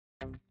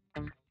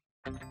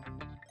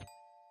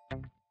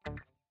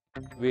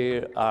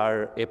We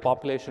are a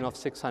population of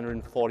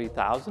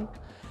 640,000.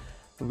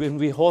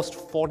 We host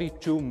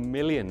 42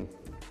 million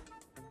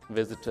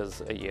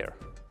visitors a year.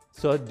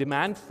 So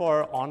demand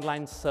for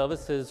online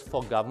services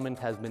for government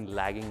has been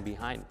lagging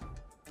behind,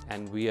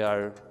 and we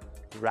are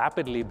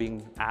rapidly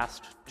being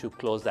asked to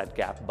close that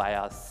gap by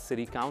our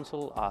city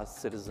council, our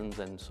citizens,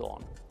 and so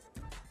on.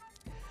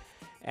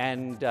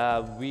 And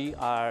we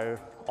are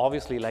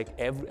obviously, like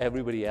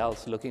everybody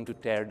else, looking to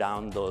tear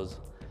down those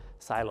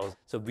silos.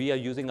 So we are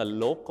using a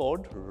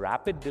low-code,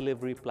 rapid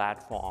delivery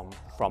platform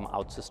from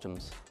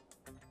OutSystems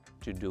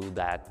to do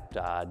that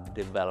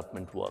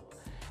development work.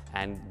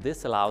 And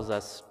this allows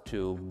us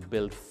to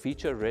build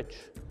feature-rich,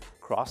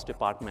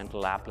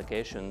 cross-departmental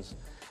applications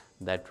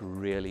that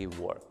really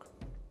work,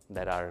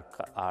 that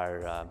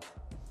our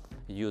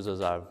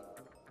users are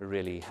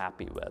really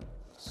happy with.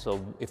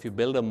 So if you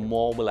build a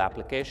mobile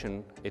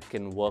application, it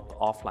can work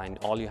offline.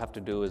 All you have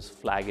to do is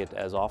flag it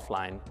as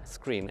offline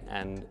screen,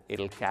 and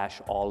it'll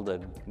cache all the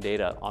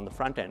data on the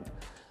front end.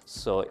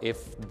 So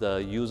if the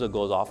user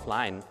goes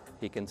offline,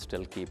 he can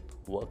still keep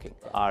working.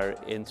 Our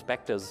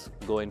inspectors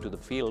go into the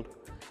field,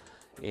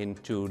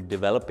 into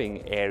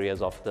developing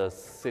areas of the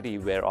city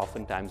where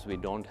oftentimes we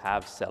don't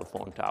have cell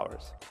phone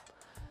towers.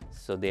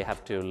 So they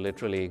have to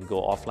literally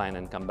go offline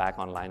and come back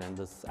online, and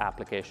this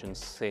application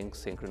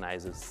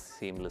synchronizes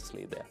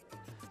seamlessly there.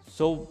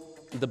 So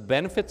the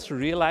benefits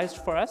realized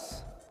for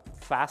us: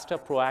 faster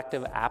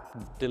proactive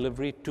app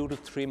delivery, 2 to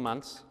 3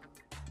 months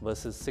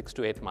versus 6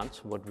 to 8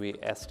 months, what we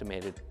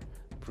estimated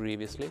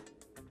previously.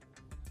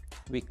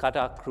 We cut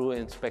our crew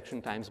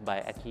inspection times by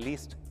at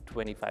least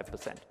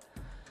 25%.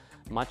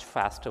 Much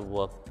faster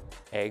work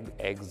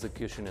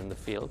execution in the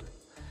field.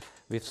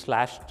 We've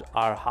slashed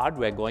our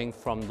hardware, going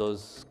from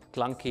those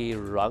clunky,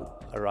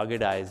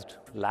 ruggedized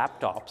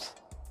laptops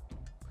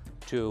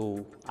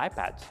to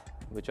iPads,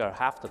 which are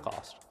half the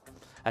cost,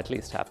 at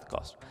least half the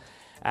cost.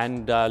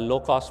 And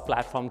low-cost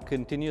platform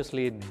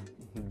continuously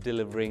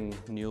delivering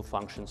new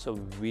functions. So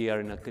we are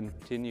in a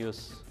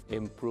continuous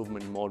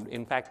improvement mode.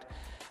 In fact,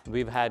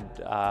 we've had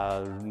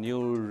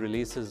new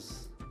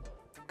releases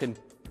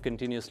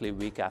continuously,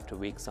 week after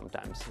week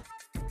sometimes.